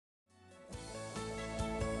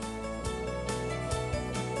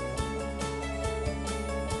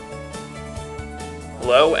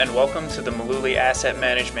Hello and welcome to the Mullooly Asset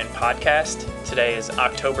Management podcast. Today is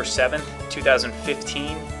October 7th,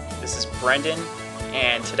 2015. This is Brendan,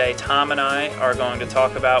 and today Tom and I are going to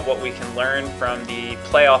talk about what we can learn from the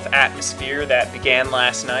playoff atmosphere that began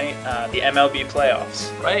last night, the MLB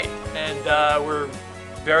Playoffs. Right, and we're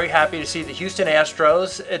very happy to see the Houston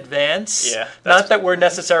Astros advance. Yeah. Not that we're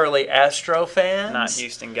necessarily Astro fans. Not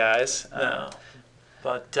Houston guys. No.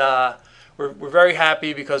 But we're very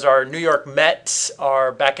happy because our New York Mets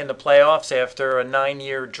are back in the playoffs after a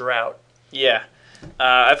 9-year drought. Yeah.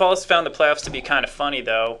 I've always found the playoffs to be kind of funny,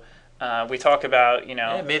 though. We talk about,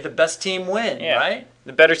 May the best team win, right?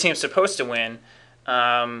 The better team's supposed to win.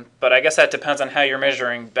 But I guess that depends on how you're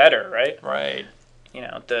measuring better, right? Right.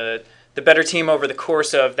 The better team over the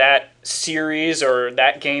course of that series or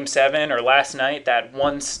that Game 7 or last night, that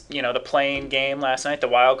once, the play-in game last night, the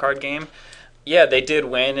wild card game, yeah, they did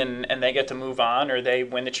win and they get to move on or they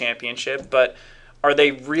win the championship. But are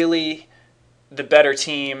they really the better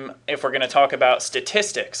team if we're going to talk about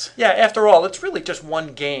statistics? Yeah, after all, it's really just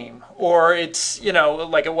one game. Or it's,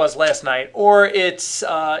 like it was last night. Or it's,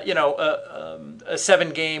 a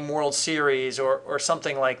 7-game World Series or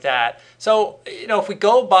something like that. So, if we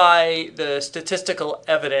go by the statistical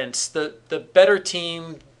evidence, the better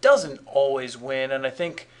team doesn't always win. And I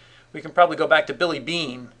think we can probably go back to Billy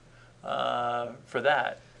Beane for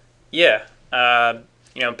that. Yeah.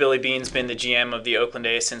 Billy Beane's been the GM of the Oakland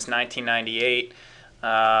A's since 1998.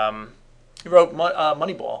 He wrote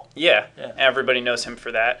Moneyball. Yeah, everybody knows him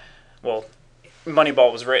for that. Well,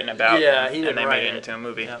 Moneyball was written about him, and they made it into a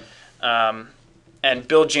movie. Yeah. And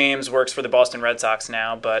Bill James works for the Boston Red Sox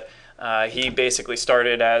now, but he basically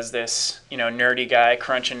started as this, nerdy guy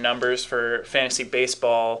crunching numbers for fantasy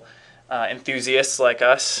baseball enthusiasts like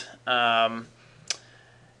us.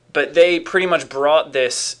 But they pretty much brought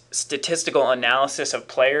this statistical analysis of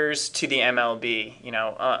players to the MLB,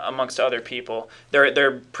 amongst other people.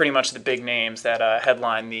 They're pretty much the big names that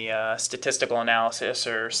headline the statistical analysis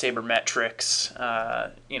or sabermetrics,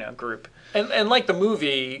 group. And like the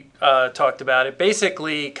movie talked about, it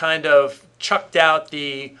basically kind of chucked out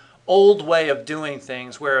the old way of doing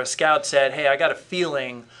things where a scout said, hey, I got a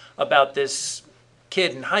feeling about this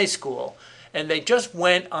kid in high school. And they just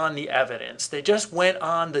went on the evidence. They just went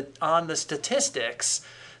on the statistics,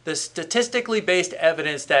 the statistically based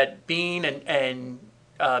evidence that Beane and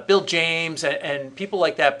Bill James and people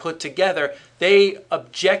like that put together. They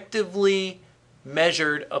objectively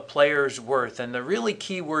measured a player's worth. And the really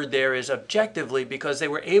key word there is objectively, because they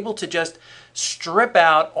were able to just strip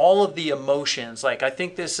out all of the emotions. Like, I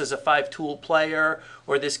think this is a 5-tool player,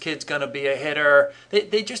 or this kid's going to be a hitter.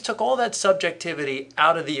 They just took all that subjectivity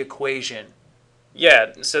out of the equation.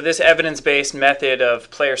 Yeah, so this evidence-based method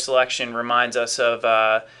of player selection reminds us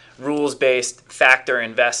of rules-based factor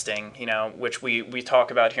investing, which we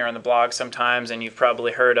talk about here on the blog sometimes, and you've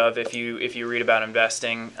probably heard of if you read about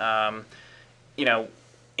investing.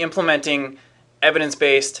 Implementing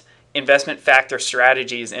evidence-based investment factor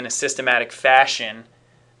strategies in a systematic fashion.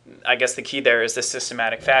 I guess the key there is the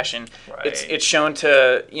systematic fashion. Right. It's shown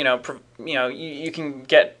to you can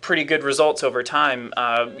get pretty good results over time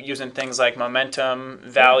using things like momentum,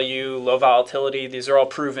 value, low volatility. These are all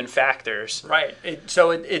proven factors. Right. So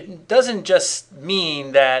it doesn't just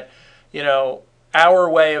mean that our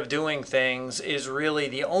way of doing things is really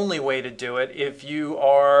the only way to do it. If you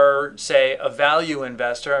are, say, a value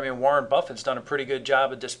investor, I mean, Warren Buffett's done a pretty good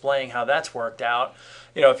job of displaying how that's worked out.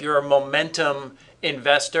 If you're a momentum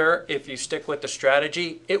investor, if you stick with the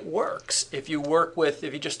strategy, it works. If you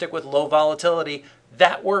just stick with low volatility,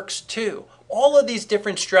 that works too. All of these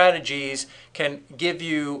different strategies can give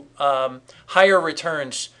you higher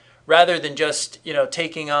returns rather than just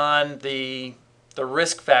taking on the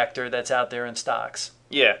risk factor that's out there in stocks.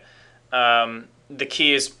 Yeah. The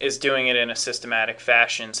key is doing it in a systematic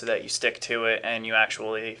fashion so that you stick to it and you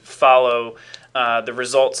actually follow the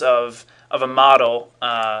results of a model.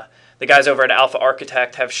 The guys over at Alpha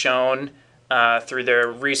Architect have shown through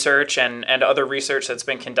their research and other research that's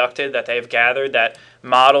been conducted that they've gathered that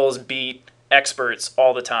models beat experts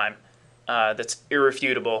all the time. That's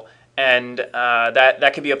irrefutable. And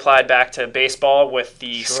that could be applied back to baseball with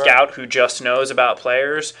the scout who just knows about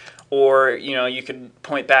players, or you could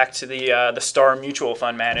point back to the star mutual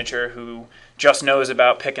fund manager who just knows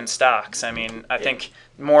about picking stocks. I mean, I think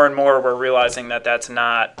more and more we're realizing that that's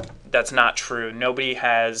not true. Nobody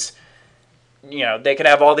has, they could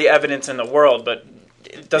have all the evidence in the world, but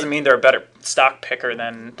it doesn't mean they're a better stock picker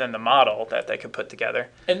than the model that they could put together.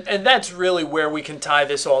 And that's really where we can tie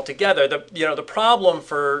this all together. The problem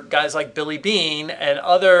for guys like Billy Beane and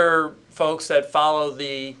other folks that follow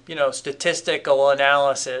the statistical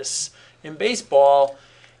analysis in baseball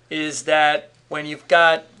is that when you've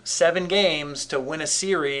got 7 games to win a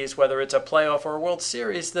series, whether it's a playoff or a World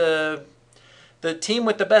Series, the team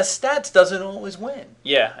with the best stats doesn't always win.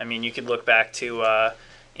 Yeah, I mean, you could look back to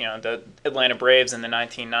the Atlanta Braves in the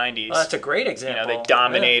 1990s. Oh, that's a great example. They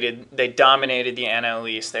dominated. Yeah. They dominated the NL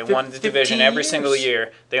East. They won the division every single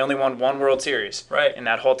year. They only won 1 World Series in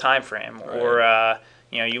that whole time frame. Right. Or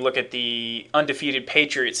you look at the undefeated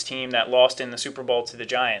Patriots team that lost in the Super Bowl to the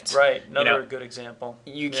Giants. Right, another good example.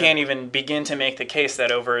 You can't even begin to make the case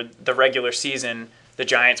that over the regular season the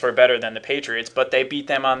Giants were better than the Patriots, but they beat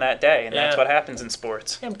them on that day, and that's what happens in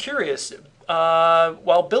sports. I'm curious.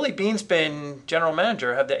 While Billy Beane's been general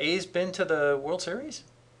manager, have the A's been to the World Series?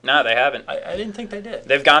 No, they haven't. I didn't think they did.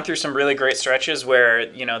 They've gone through some really great stretches where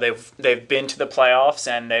they've been to the playoffs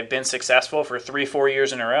and they've been successful for 3-4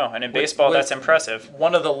 years in a row. And in baseball, that's impressive.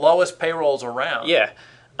 One of the lowest payrolls around. Yeah.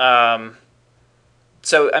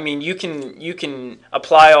 So I mean, you can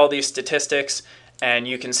apply all these statistics and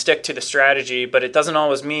you can stick to the strategy, but it doesn't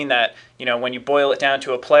always mean that when you boil it down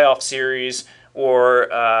to a playoff series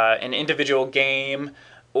or an individual game.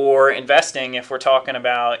 Or investing, if we're talking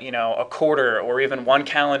about a quarter or even 1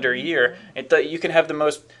 calendar year, you can have the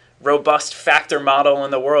most robust factor model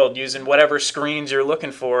in the world using whatever screens you're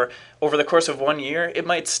looking for. Over the course of 1 year, it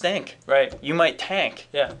might stink. Right. You might tank.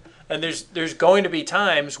 Yeah. And there's going to be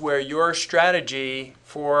times where your strategy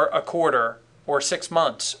for a quarter or 6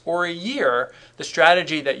 months or a year, the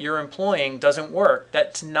strategy that you're employing doesn't work.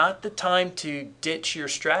 That's not the time to ditch your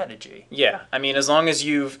strategy. Yeah. I mean, as long as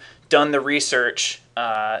you've done the research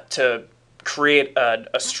to create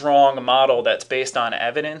a strong model that's based on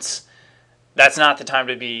evidence, that's not the time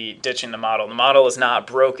to be ditching the model. The model is not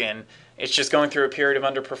broken. It's just going through a period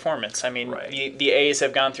of underperformance. I mean, the A's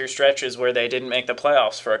have gone through stretches where they didn't make the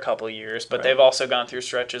playoffs for a couple of years, but they've also gone through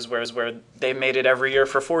stretches where they made it every year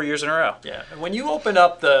for 4 years in a row. Yeah, and when you open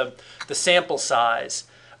up the sample size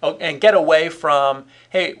and get away from,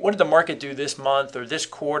 hey, what did the market do this month or this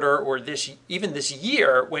quarter or even this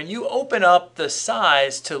year? When you open up the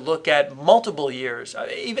size to look at multiple years,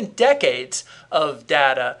 even decades of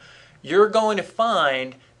data, you're going to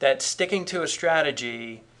find that sticking to a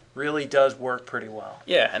strategy really does work pretty well.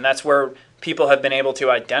 Yeah, and that's where people have been able to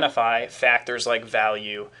identify factors like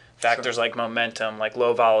value, factors like momentum, like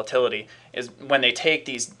low volatility, is when they take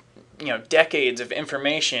these decades of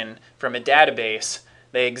information from a database,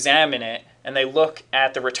 they examine it, and they look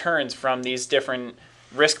at the returns from these different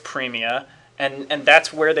risk premia, and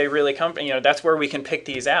that's where they really come. That's where we can pick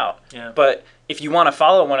these out. Yeah. But if you want to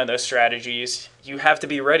follow one of those strategies, you have to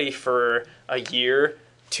be ready for a year,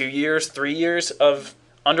 2 years, 3 years of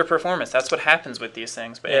underperformance. That's what happens with these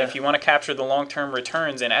things. But if you want to capture the long-term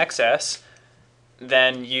returns in excess,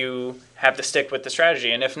 then you have to stick with the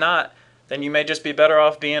strategy. And if not, then you may just be better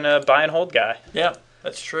off being a buy and hold guy. Yeah,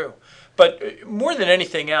 that's true. But more than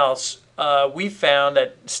anything else, we found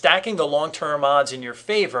that stacking the long-term odds in your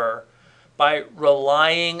favor by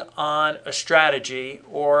relying on a strategy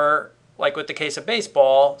or, like with the case of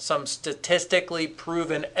baseball, some statistically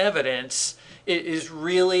proven evidence is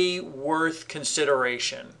really worth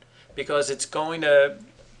consideration because it's going to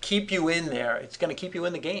keep you in there. It's going to keep you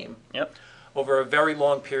in the game over a very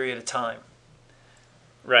long period of time.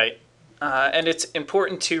 Right. And it's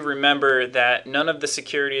important to remember that none of the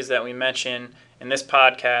securities that we mention in this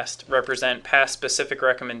podcast represent past specific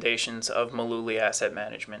recommendations of Mullooly Asset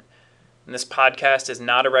Management. And this podcast is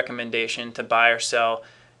not a recommendation to buy or sell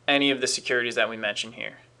any of the securities that we mention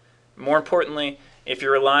here. More importantly, if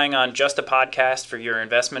you're relying on just a podcast for your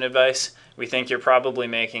investment advice, we think you're probably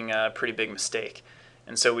making a pretty big mistake.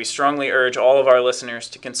 And so we strongly urge all of our listeners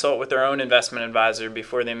to consult with their own investment advisor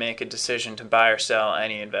before they make a decision to buy or sell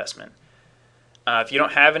any investment. If you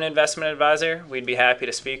don't have an investment advisor, we'd be happy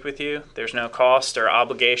to speak with you. There's no cost or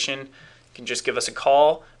obligation. You can just give us a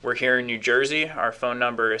call. We're here in New Jersey. Our phone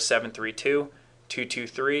number is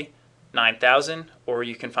 732-223-9000, or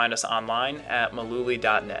you can find us online at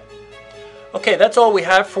mullooly.net. Okay, that's all we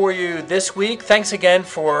have for you this week. Thanks again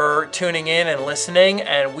for tuning in and listening,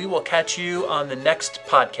 and we will catch you on the next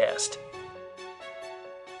podcast.